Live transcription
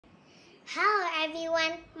Hello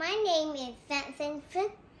everyone, my name is Vincent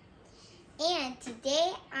Fripp, and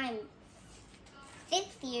today I'm 6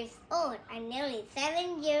 years old. I'm nearly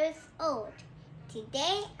 7 years old.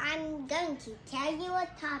 Today I'm going to tell you a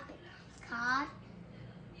topic called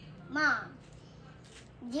Mom.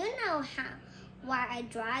 Do you know why I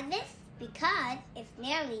draw this? Because it's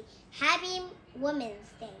nearly Happy Women's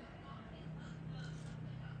Day.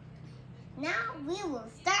 Now we will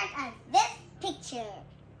start at this picture.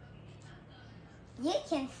 You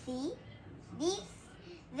can see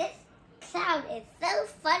this cloud is so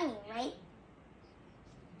funny, right?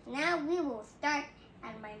 Now we will start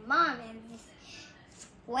at my mom and this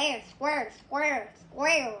square.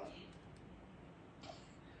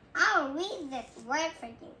 I'll read this word for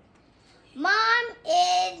you. Mom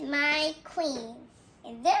is my queen.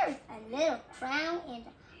 And there's a little crown and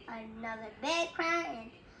another big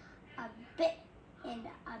crown and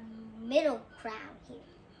a middle crown here.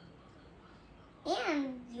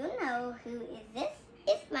 And you know who is this?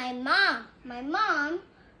 It's my mom. My mom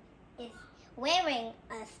is wearing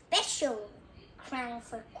a special crown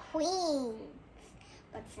for queens,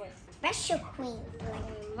 but for special queens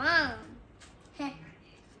like my mom.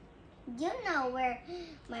 You know where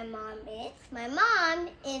my mom is? My mom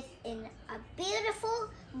is in a beautiful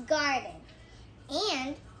garden,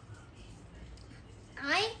 and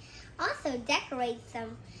I also decorate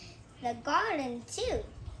the garden too.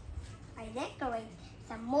 I decorate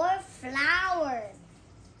some more flowers.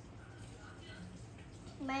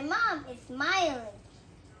 My mom is smiling.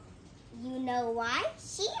 You know why?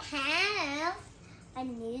 She has a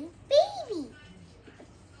new baby.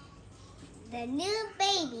 The new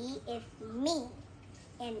baby is me,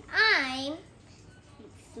 and I'm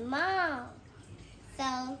small.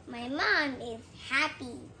 So my mom is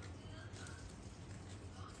happy.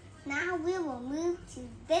 Now we will move to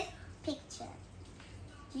this picture.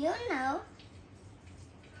 You know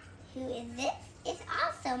who is this? It's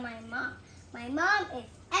also my mom. My mom is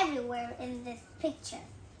everywhere in this picture.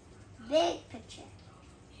 Big picture.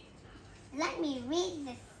 Let me read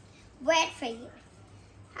this word for you.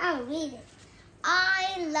 I'll read it.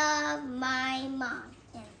 I love my mom.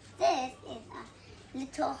 And this is a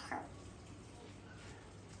little heart.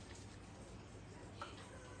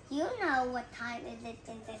 You know what time is it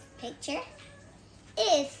in this picture?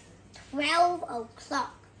 It's 12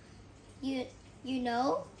 o'clock. You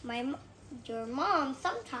know, your mom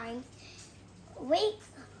sometimes wakes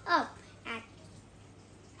up at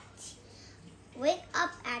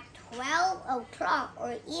 12 o'clock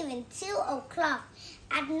or even 2 o'clock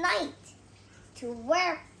at night to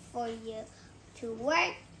work for you, to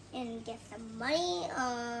work and get some money,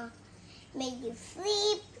 make you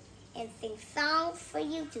sleep and sing songs for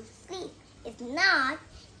you to sleep. If not,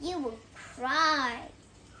 you will cry.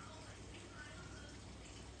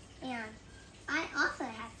 And I also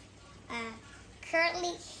have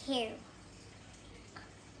curly hair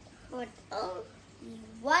with only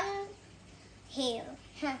one hair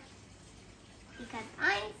because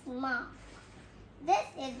I'm small. This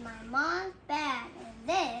is my mom's bag and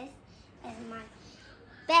this is my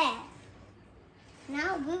bag.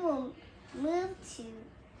 Now we will move to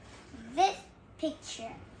this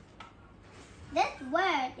picture. This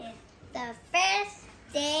word is the first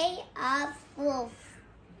day of school.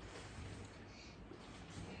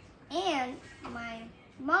 And my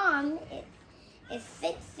mom is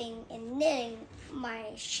fixing and knitting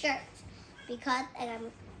my shirt because a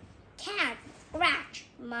cat scratched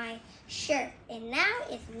my shirt and now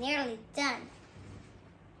it's nearly done.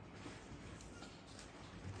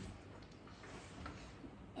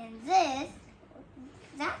 And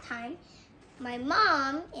that time, my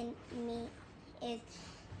mom and me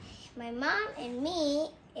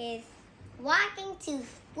is walking to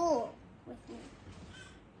school with me.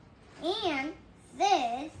 And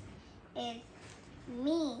this is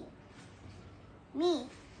me.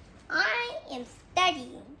 I am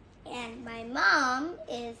studying, and my mom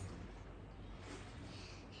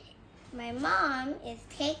is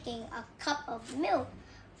taking a cup of milk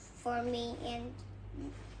for me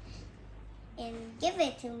and give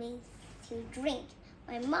it to me to drink.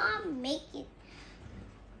 My mom make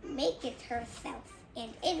it herself,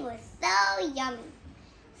 and it was so yummy.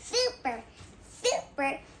 Super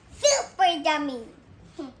yummy.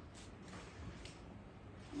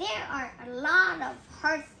 There are a lot of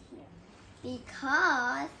hearts here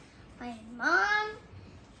because my mom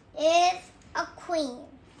is a queen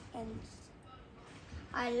and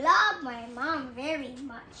I love my mom very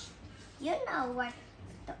much. You know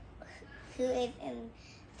who is in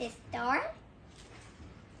this star?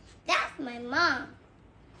 That's my mom.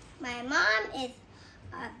 My mom is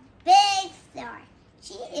a big star.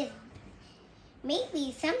 She is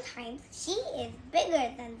maybe sometimes she is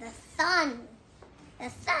bigger than the sun. The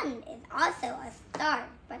sun is also a star,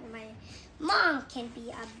 but my mom can be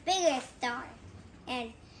a bigger star,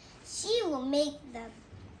 and she will make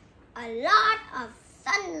a lot of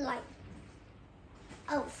sunlight.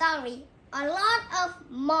 Oh, sorry, a lot of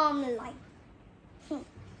mom light.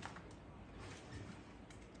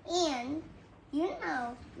 And you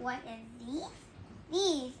know what is these?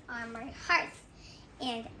 These are my hearts,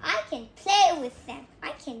 and I can play with them.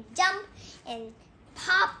 I can jump and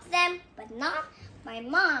pop them, but not my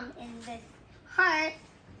mom. In this heart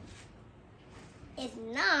is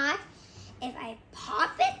not. If I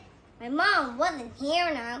pop it, my mom wasn't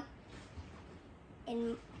here now.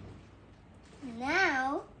 And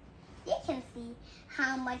now you can see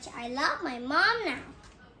how much I love my mom now.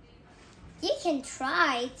 You can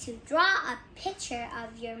try to draw a picture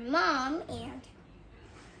of your mom and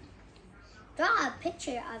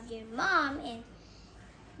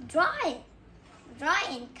draw it. Draw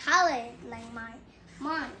in color like my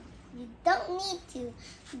mom. You don't need to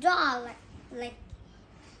draw like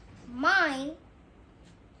mine.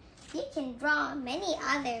 You can draw many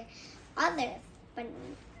others, but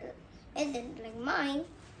isn't like mine.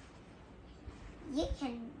 You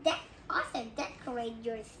can also decorate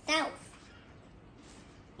yourself.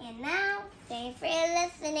 And now, thanks for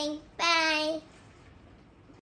listening. Bye.